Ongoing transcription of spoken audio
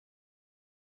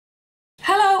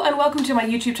Hello and welcome to my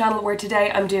YouTube channel, where today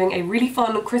I'm doing a really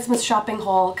fun Christmas shopping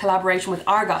haul collaboration with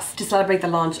Argos to celebrate the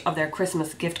launch of their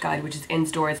Christmas gift guide, which is in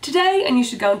stores today, and you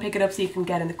should go and pick it up so you can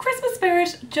get in the Christmas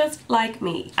spirit just like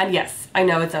me. And yes, I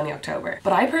know it's only October,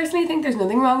 but I personally think there's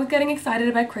nothing wrong with getting excited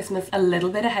about Christmas a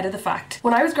little bit ahead of the fact.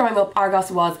 When I was growing up,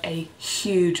 Argos was a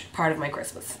huge part of my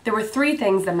Christmas. There were three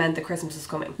things that meant that Christmas was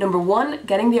coming. Number one,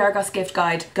 getting the Argos gift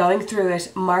guide, going through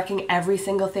it, marking every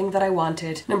single thing that I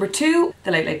wanted. Number two,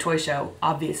 the Late Late Toy Show,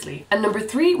 obviously. And number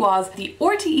three was the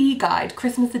RTE guide,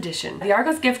 Christmas edition. The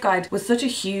Argos gift guide was such a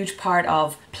huge part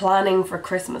of planning for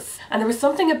Christmas. And there was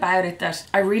something about it that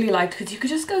I really liked, because you could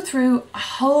just go through a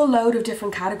whole load of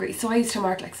different categories. So I used to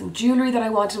mark like some jewellery that I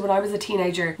wanted when I was a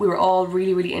teenager. We were all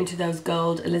really into those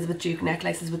gold Elizabeth Duke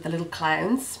necklaces with the little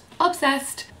clowns.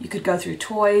 Obsessed. You could go through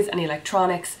toys and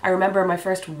electronics. I remember my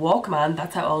first Walkman,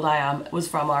 that's how old I am, was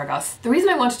from Argos. The reason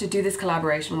I wanted to do this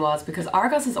collaboration was because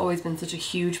Argos has always been such a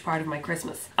huge part of my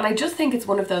Christmas. And I just think it's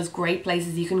one of those great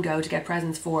places you can go to get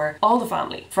presents for all the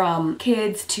family. From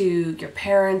kids to your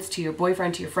parents, to your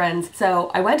boyfriend, to your friends. So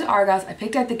I went to Argos, I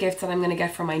picked out the gifts that I'm going to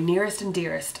get for my nearest and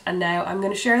dearest, and now I'm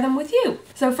going to share them with you.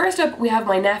 So first up we have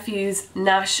my nephews,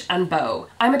 Nash and Bo.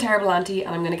 I'm a terrible auntie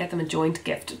and I'm going to get them a joint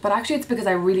gift, but actually it's because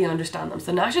I really understand them.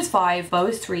 So Nash is 5, Bo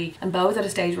is 3, and Bo is at a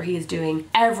stage where he is doing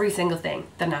every single thing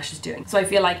that Nash is doing. So I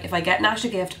feel like if I get Nash a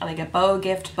gift and I get Bo a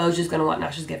gift, Bo's just going to want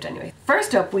Nash's gift anyway.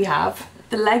 First up we have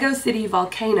the Lego City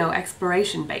Volcano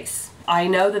Exploration Base. I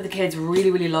know that the kids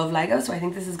really love Lego, so I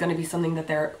think this is going to be something that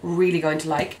they're really going to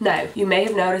like. Now, you may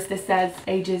have noticed this says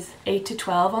ages 8 to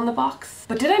 12 on the box.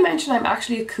 But did I mention I'm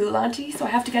actually a cool auntie, so I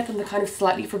have to get them the kind of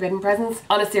slightly forbidden presents?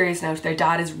 On a serious note, their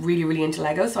dad is really into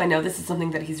Lego, so I know this is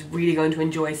something that he's really going to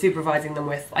enjoy supervising them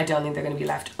with. I don't think they're going to be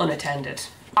left unattended.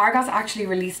 Argos actually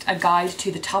released a guide to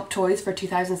the top toys for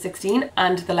 2016,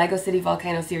 and the Lego City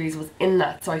Volcano series was in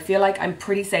that, so I feel like I'm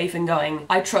pretty safe in going,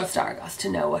 I trust Argos to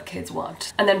know what kids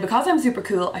want. And then because I'm super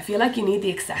cool, I feel like you need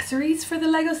the accessories for the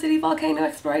Lego City Volcano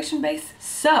Exploration Base.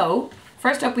 So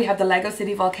first up we have the Lego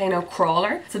City Volcano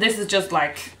Crawler. So this is just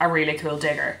like a really cool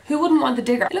digger. Who wouldn't want the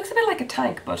digger? It looks a bit like a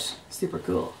tank, but super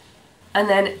cool. And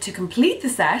then to complete the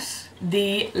set,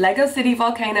 the Lego City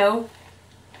Volcano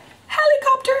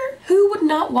helicopter. Who would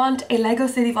not want a Lego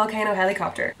City Volcano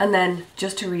helicopter? And then,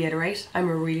 just to reiterate, I'm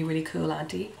a really cool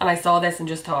auntie, and I saw this and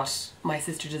just thought, my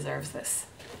sister deserves this.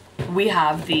 We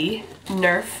have the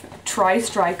Nerf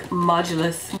Tri-Strike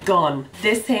Modulus gun.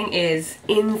 This thing is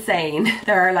insane.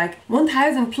 There are like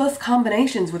 1,000 plus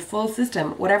combinations with full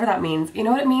system, whatever that means. You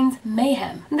know what it means?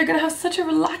 Mayhem. And they're gonna have such a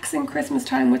relaxing Christmas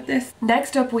time with this.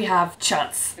 Next up we have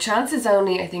Chance. Chance is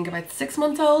only, I think, about 6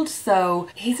 months old, so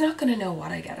he's not gonna know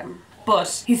what I get him.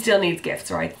 But he still needs gifts,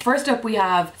 right? First up we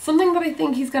have something that I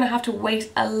think he's gonna have to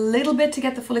wait a little bit to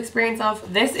get the full experience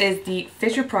of. This is the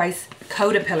Fisher-Price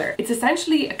Codapillar. It's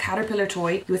essentially a caterpillar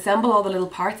toy. You assemble all the little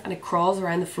parts and it crawls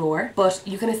around the floor, but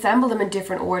you can assemble them in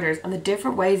different orders, and the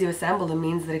different ways you assemble them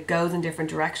means that it goes in different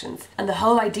directions. And the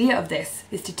whole idea of this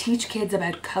is to teach kids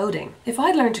about coding. If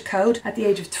I'd learned to code at the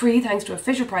age of 3 thanks to a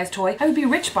Fisher-Price toy, I would be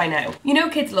rich by now. You know,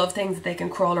 kids love things that they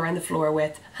can crawl around the floor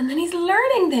with, and then he's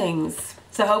learning things.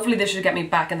 So hopefully this should get me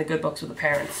back in the good books with the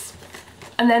parents.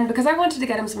 And then because I wanted to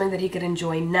get him something that he could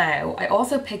enjoy now, I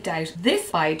also picked out this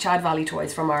by Chad Valley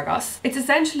Toys from Argos. It's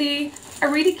essentially a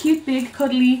really cute, big,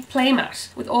 cuddly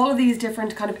playmat with all of these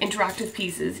different kind of interactive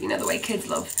pieces, you know, the way kids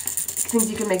love.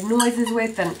 Things you can make noises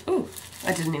with, and ooh,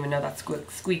 I didn't even know that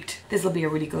squeaked. This will be a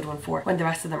really good one for when the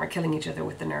rest of them are killing each other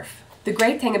with the Nerf. The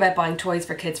great thing about buying toys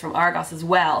for kids from Argos as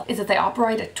well is that they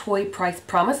operate a toy price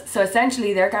promise. So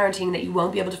essentially they're guaranteeing that you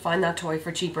won't be able to find that toy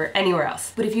for cheaper anywhere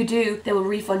else. But if you do, they will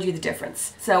refund you the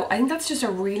difference. So I think that's just a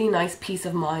really nice peace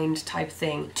of mind type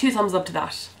thing. 2 thumbs up to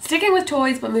that. Sticking with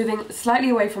toys but moving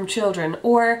slightly away from children,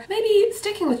 or maybe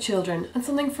sticking with children and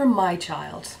something for my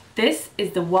child. This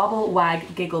is the Wobble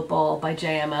Wag Giggle Ball by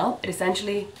JML. It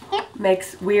essentially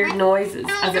makes weird noises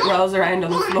as it rolls around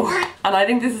on the floor. And I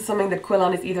think this is something that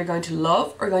Quillon is either going to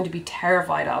love or going to be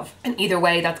terrified of. And either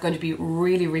way, that's going to be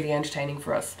really entertaining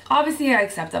for us. Obviously, I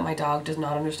accept that my dog does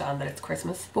not understand that it's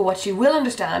Christmas, but what she will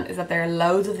understand is that there are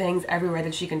loads of things everywhere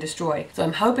that she can destroy. So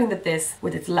I'm hoping that this,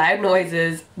 with its loud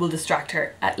noises, will distract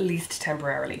her, at least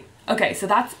temporarily. Okay, so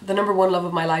that's the number 1 love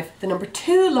of my life. The number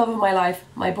 2 love of my life,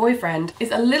 my boyfriend,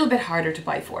 is a little bit harder to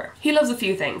buy for. He loves a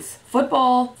few things: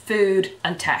 football, food,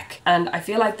 and tech. And I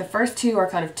feel like the first 2 are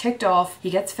kind of ticked off. He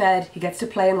gets fed, he gets to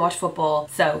play and watch football,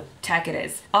 so tech it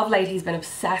is. Of late, he's been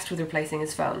obsessed with replacing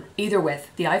his phone, either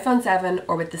with the iPhone 7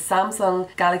 or with the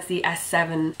Samsung Galaxy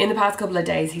S7. In the past couple of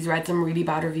days, he's read some really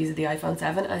bad reviews of the iPhone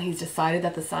 7 and he's decided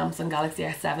that the Samsung Galaxy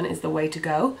S7 is the way to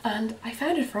go. And I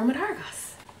found it for him at Argos.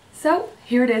 So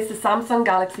here it is, the Samsung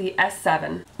Galaxy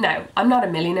S7. Now, I'm not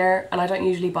a millionaire and I don't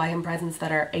usually buy him presents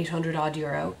that are 800 odd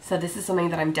euro. So this is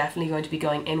something that I'm definitely going to be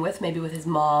going in with, maybe with his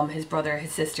mom, his brother,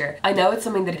 his sister. I know it's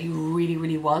something that he really,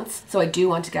 really wants, so I do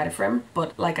want to get it for him.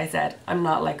 But like I said, I'm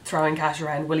not like throwing cash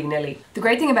around willy-nilly. The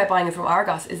great thing about buying it from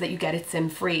Argos is that you get it SIM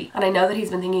free. And I know that he's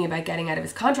been thinking about getting out of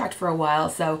his contract for a while,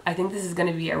 so I think this is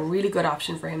going to be a really good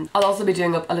option for him. I'll also be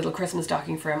doing up a little Christmas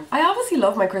stocking for him. I obviously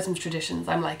love my Christmas traditions.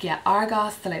 I'm like, yeah,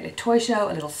 Argos, the Late Late Toy Show,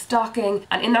 a little stocking,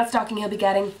 and in that stocking he'll be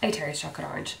getting a Terry's chocolate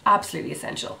orange. Absolutely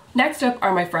essential. Next up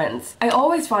are my friends. I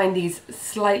always find these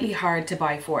slightly hard to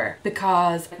buy for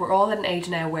because we're all at an age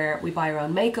now where we buy our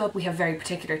own makeup, we have very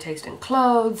particular taste in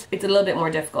clothes. It's a little bit more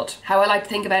difficult. How I like to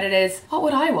think about it is, what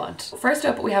would I want? First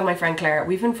up, we have my friend Claire.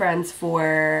 We've been friends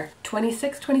for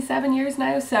 26, 27 years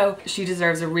now, so she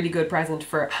deserves a really good present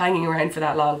for hanging around for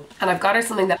that long. And I've got her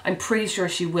something that I'm pretty sure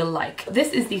she will like.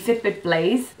 This is the Fitbit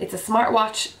Blaze. It's a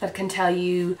smartwatch that can tell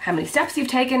you how many steps you've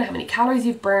taken, how many calories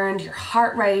you've burned, your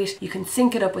heart rate. You can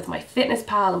sync it up with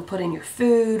MyFitnessPal and put in your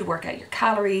food, work out your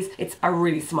calories. It's a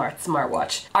really smart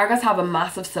smartwatch. Argos have a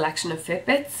massive selection of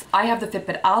Fitbits. I have the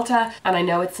Fitbit Alta, and I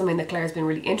know it's something that Claire's been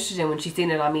really interested in when she's seen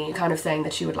it on me, kind of saying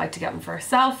that she would like to get one for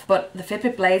herself. But the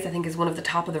Fitbit Blaze I think is one of the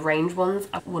top of the range ones,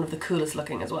 and one of the coolest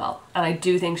looking as well. And I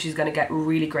do think she's going to get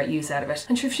really great use out of it.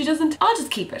 And sure, if she doesn't, I'll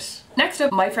just keep it. Next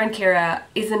up, my friend Kira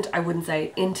isn't, I wouldn't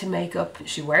say, into makeup.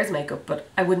 She wears makeup, but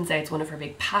I wouldn't say it's one of her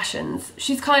big passions.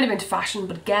 She's kind of into fashion,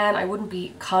 but again, I wouldn't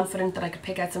be confident that I could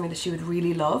pick out something that she would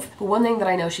really love. But one thing that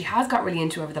I know she has got really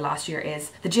into over the last year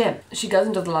is the gym. She goes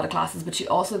and does a lot of classes, but she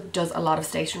also does a lot of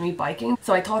stationary biking.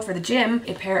 So I thought for the gym,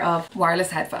 a pair of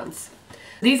wireless headphones.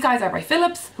 These guys are by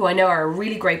Philips, who I know are a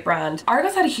really great brand.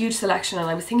 Argos had a huge selection and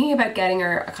I was thinking about getting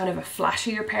her a kind of a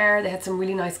flashier pair. They had some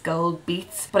really nice gold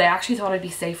beats, but I actually thought I'd be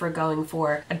safer going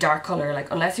for a dark colour. Like,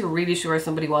 unless you're really sure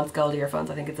somebody wants gold earphones,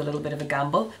 I think it's a little bit of a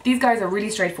gamble. These guys are really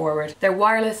straightforward. They're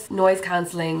wireless, noise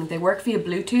cancelling, they work via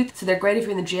Bluetooth, so they're great if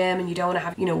you're in the gym and you don't want to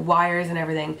have, you know, wires and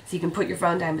everything, so you can put your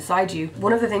phone down beside you.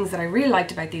 One of the things that I really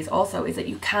liked about these also is that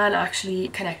you can actually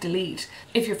connect a lead.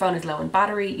 If your phone is low on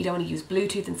battery, you don't want to use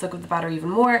Bluetooth and suck up the battery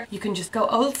even more, you can just go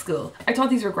old school. I thought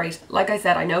these were great. Like I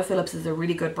said, I know Philips is a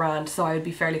really good brand, so I would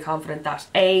be fairly confident that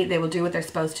A, they will do what they're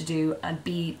supposed to do, and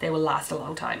B, they will last a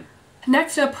long time.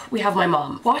 Next up, we have my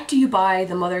mom. What do you buy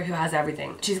the mother who has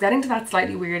everything? She's getting to that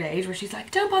slightly weird age where she's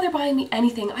like, don't bother buying me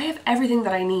anything. I have everything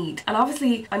that I need. And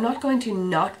obviously, I'm not going to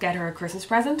not get her a Christmas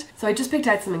present. So I just picked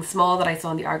out something small that I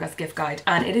saw in the Argos gift guide.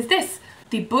 And it is this,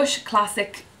 the Bush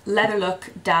Classic Leather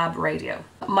Look DAB radio.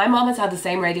 My mom has had the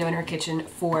same radio in her kitchen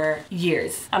for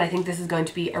years, and I think this is going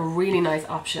to be a really nice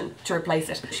option to replace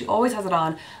it. She always has it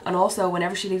on, and also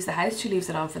whenever she leaves the house, she leaves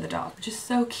it on for the dog, which is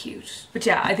so cute. But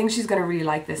yeah, I think she's going to really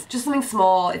like this. Just something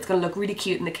small, it's going to look really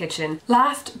cute in the kitchen.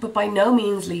 Last, but by no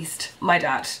means least, my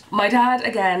dad. My dad,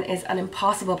 again, is an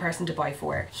impossible person to buy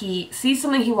for. He sees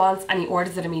something he wants and he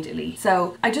orders it immediately.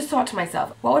 So I just thought to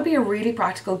myself, what would be a really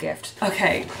practical gift?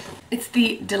 Okay, it's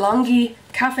the DeLonghi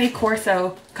Cafe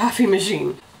Corso coffee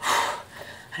machine.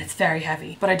 And it's very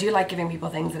heavy, but I do like giving people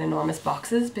things in enormous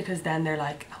boxes because then they're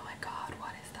like, oh my god,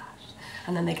 what is that?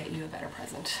 And then they get you a better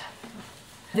present.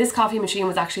 This coffee machine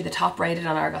was actually the top rated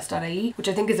on argos.ie, which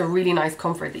I think is a really nice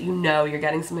comfort that you know you're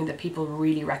getting something that people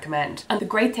really recommend. And the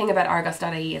great thing about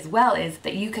argos.ie as well is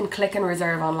that you can click and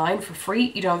reserve online for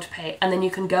free, you don't have to pay, and then you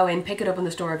can go in, pick it up in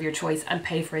the store of your choice and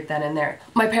pay for it then and there.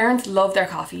 My parents love their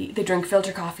coffee. They drink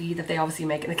filter coffee that they obviously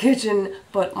make in the kitchen,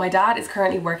 but my dad is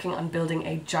currently working on building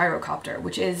a gyrocopter,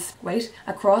 which is, wait,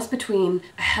 a cross between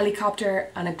a helicopter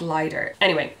and a glider.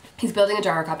 Anyway, he's building a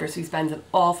gyrocopter, so he spends an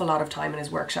awful lot of time in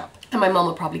his workshop. And my mum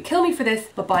will probably kill me for this,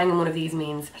 but buying him one of these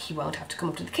means he won't have to come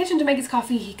up to the kitchen to make his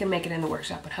coffee. He can make it in the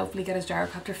workshop and hopefully get his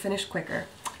gyrocopter finished quicker.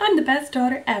 I'm the best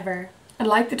daughter ever. And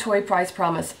like the toy price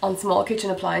promise, on small kitchen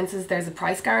appliances there's a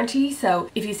price guarantee, so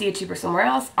if you see it cheaper somewhere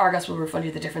else, Argos will refund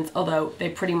you the difference, although they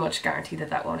pretty much guarantee that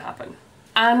that won't happen.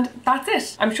 And that's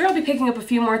it. I'm sure I'll be picking up a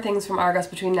few more things from Argos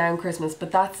between now and Christmas,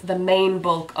 but that's the main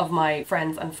bulk of my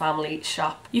friends and family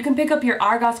shop. You can pick up your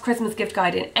Argos Christmas gift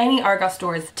guide in any Argos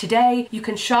stores today. You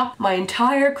can shop my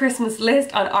entire Christmas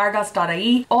list on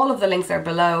argos.ie. All of the links are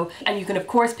below, and you can of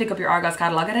course pick up your Argos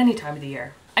catalogue at any time of the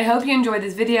year. I hope you enjoyed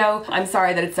this video. I'm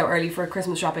sorry that it's so early for a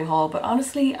Christmas shopping haul, but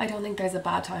honestly, I don't think there's a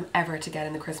bad time ever to get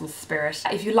in the Christmas spirit.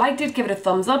 If you liked it, give it a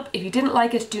thumbs up. If you didn't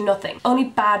like it, do nothing. Only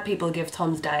bad people give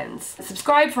thumbs downs.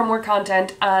 Subscribe for more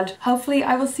content, and hopefully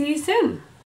I will see you soon.